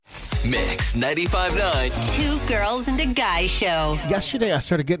Mix 95.9. Two girls and a guy show. Yesterday, I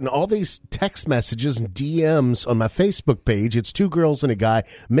started getting all these text messages and DMs on my Facebook page. It's Two Girls and a Guy,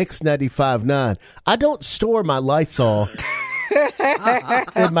 Mix 95.9. I don't store my Lysol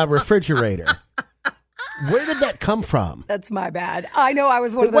in my refrigerator. Where did that come from? That's my bad. I know I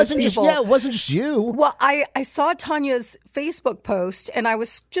was one of those people. It wasn't just you. Well, I saw Tanya's Facebook post and I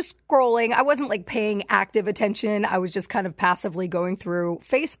was just scrolling. I wasn't like paying active attention. I was just kind of passively going through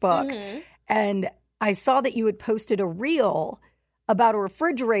Facebook. And I saw that you had posted a reel about a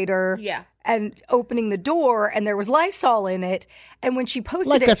refrigerator and opening the door and there was Lysol in it. And when she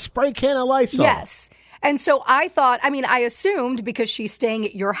posted like a spray can of Lysol. Yes. And so I thought, I assumed because she's staying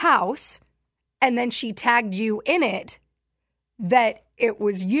at your house and then she tagged you in it that it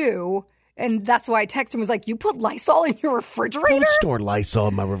was you. And that's why I texted him, was like, you put Lysol in your refrigerator? I don't store Lysol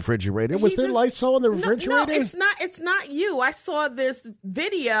in my refrigerator. Was there Lysol in the refrigerator? No, it's not you. I saw this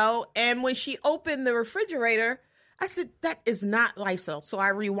video, and when she opened the refrigerator, I said, that is not Lysol. So I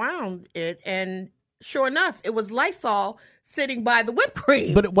rewound it, and sure enough, it was Lysol sitting by the whipped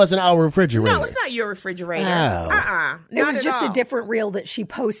cream. But it wasn't our refrigerator. No, it's not your refrigerator. Oh. It was just a different reel that she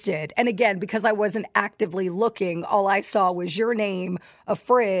posted. And again, because I wasn't actively looking, all I saw was your name, a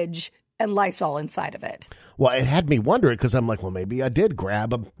fridge, and Lysol inside of it. Well, it had me wondering because I'm like, well, maybe I did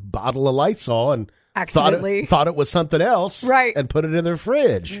grab a bottle of Lysol and accidentally thought it was something else, right? And put it in the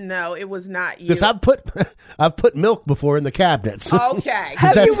fridge. No, it was not you. Because I've put milk before in the cabinets. Okay,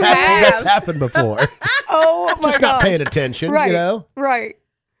 that's happened before. Oh my Just gosh. not paying attention, right, you know? Right.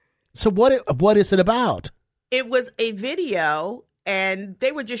 So what is it about? It was a video. And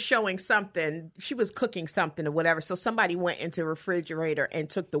they were just showing something. She was cooking something or whatever. So somebody went into the refrigerator and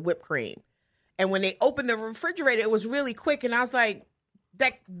took the whipped cream. And when they opened the refrigerator, it was really quick. And I was like,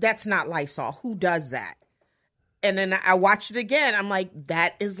 that's not Lysol. Who does that? And then I watched it again. I'm like,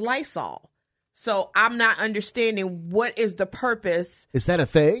 that is Lysol. So I'm not understanding what is the purpose. Is that a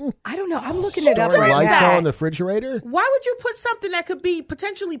thing? I don't know. I'm looking it up right now. Lysol in the refrigerator? refrigerator? Why would you put something that could be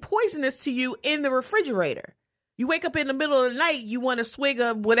potentially poisonous to you in the refrigerator? You wake up in the middle of the night, you want a swig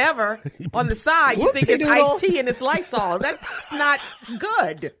of whatever on the side. You think it's iced tea and it's Lysol. That's not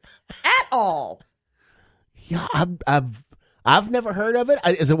good at all. Yeah, I've never heard of it.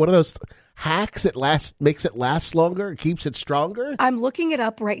 Is it one of those hacks that makes it last longer, keeps it stronger? I'm looking it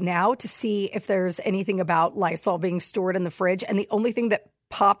up right now to see if there's anything about Lysol being stored in the fridge. And the only thing that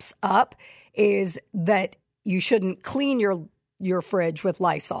pops up is that you shouldn't clean your fridge with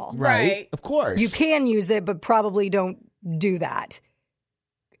Lysol. Right. Of course. You can use it, but probably don't do that.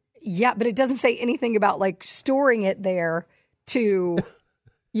 Yeah, but it doesn't say anything about like storing it there to,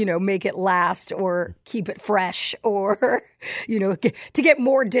 make it last or keep it fresh or, to get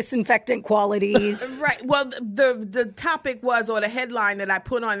more disinfectant qualities. Right. Well, the topic was, or the headline that I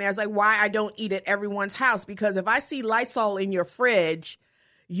put on there is like, why I don't eat at everyone's house. Because if I see Lysol in your fridge,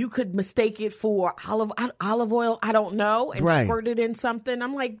 you could mistake it for olive oil, I don't know, and squirt it in something.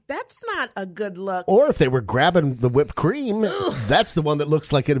 I'm like, that's not a good look. Or if they were grabbing the whipped cream, that's the one that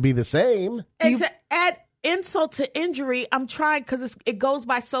looks like it'll be the same. And to add insult to injury, I'm trying, because it goes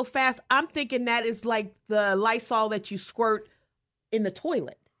by so fast, I'm thinking that is like the Lysol that you squirt in the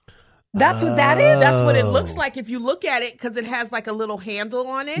toilet. That's what that is? That's what it looks like if you look at it, because it has like a little handle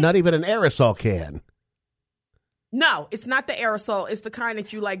on it. Not even an aerosol can. No, it's not the aerosol. It's the kind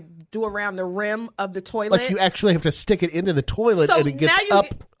that you like do around the rim of the toilet. Like you actually have to stick it into the toilet and it gets up.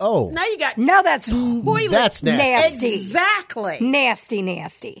 Now that's toilet. That's nasty. Exactly.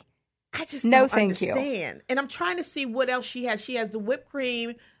 Nasty. I just no, don't thank understand. you. And I'm trying to see what else she has. She has the whipped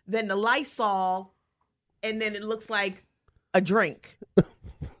cream, then the Lysol, and then it looks like a drink.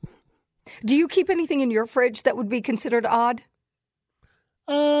 Do you keep anything in your fridge that would be considered odd?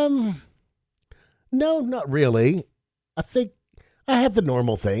 No, not really. I think I have the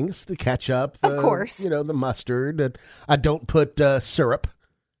normal things, the ketchup, of course, the mustard. And I don't put syrup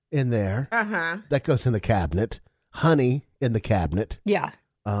in there. That goes in the cabinet. Honey in the cabinet. Yeah.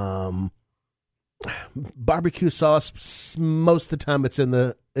 Barbecue sauce. Most of the time, it's in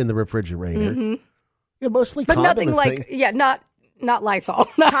the refrigerator. Mm-hmm. Yeah, mostly. But nothing like not Lysol.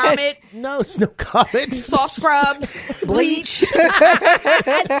 Comet. No, it's no Comet. Soft scrub. Bleach.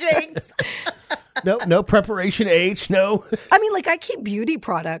 Jinx. No preparation H, no. I keep beauty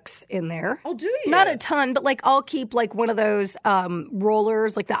products in there. Oh, do you? Not a ton, but I'll keep one of those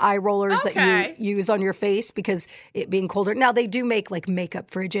rollers, like the eye rollers that you use on your face because it being colder. Now, they do make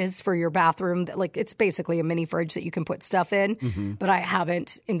makeup fridges for your bathroom. It's basically a mini fridge that you can put stuff in, but I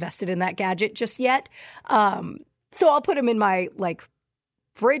haven't invested in that gadget just yet. So I'll put them in my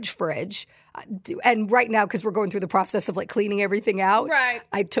fridge. And right now, because we're going through the process of like cleaning everything out, Right.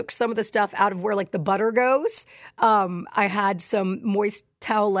 I took some of the stuff out of where like the butter goes. I had some moist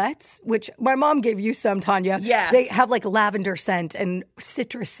towelettes, which my mom gave you some, Tanya. Yes. They have like lavender scent and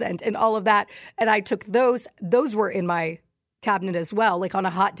citrus scent and all of that. And I took those. Those were in my cabinet as well. Like on a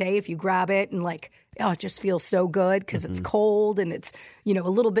hot day, if you grab it and like, it just feels so good because it's cold and it's, a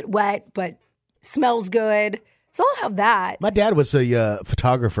little bit wet, but smells good. So I'll have that. My dad was a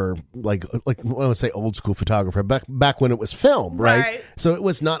photographer, like when I would say old school photographer, back when it was film, right? So it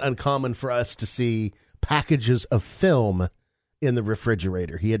was not uncommon for us to see packages of film in the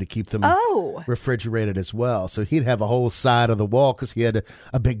refrigerator. He had to keep them refrigerated as well. So he'd have a whole side of the wall because he had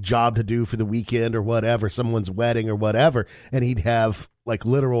a big job to do for the weekend or whatever, someone's wedding or whatever, and he'd have like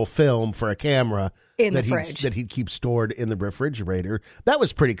literal film for a camera in the fridge that he'd keep stored in the refrigerator. That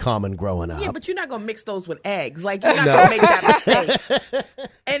was pretty common growing up. Yeah, but you're not going to mix those with eggs. Like, you're not going to make that mistake.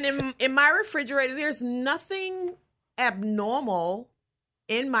 And in my refrigerator, there's nothing abnormal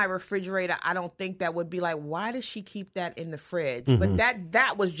in my refrigerator. I don't think that would be like, why does she keep that in the fridge? But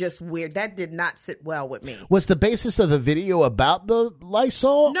that was just weird. That did not sit well with me. Was the basis of the video about the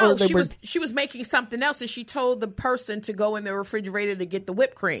Lysol? No, she was making something else, and she told the person to go in the refrigerator to get the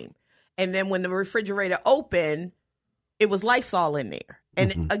whipped cream. And then when the refrigerator opened, it was Lysol in there.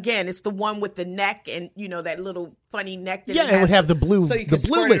 And again, it's the one with the neck and, that little funny neck. That it would have the blue, so you the can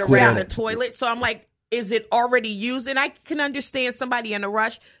blue squirt it liquid around in the toilet. So I'm like, is it already used? And I can understand somebody in a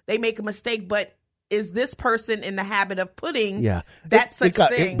rush, they make a mistake, but is this person in the habit of putting that such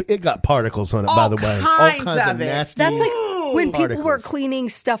thing? It got particles on it, by the way. All kinds of nasty. That's like when people were particles. cleaning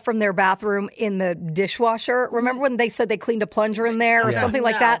stuff from their bathroom in the dishwasher. Remember when they said they cleaned a plunger in there or something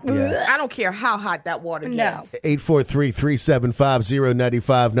like that? Yeah. I don't care how hot that water gets.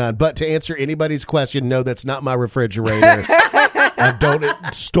 843-375-0959. But to answer anybody's question, no, that's not my refrigerator. I don't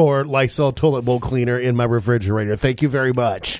store Lysol toilet bowl cleaner in my refrigerator. Thank you very much.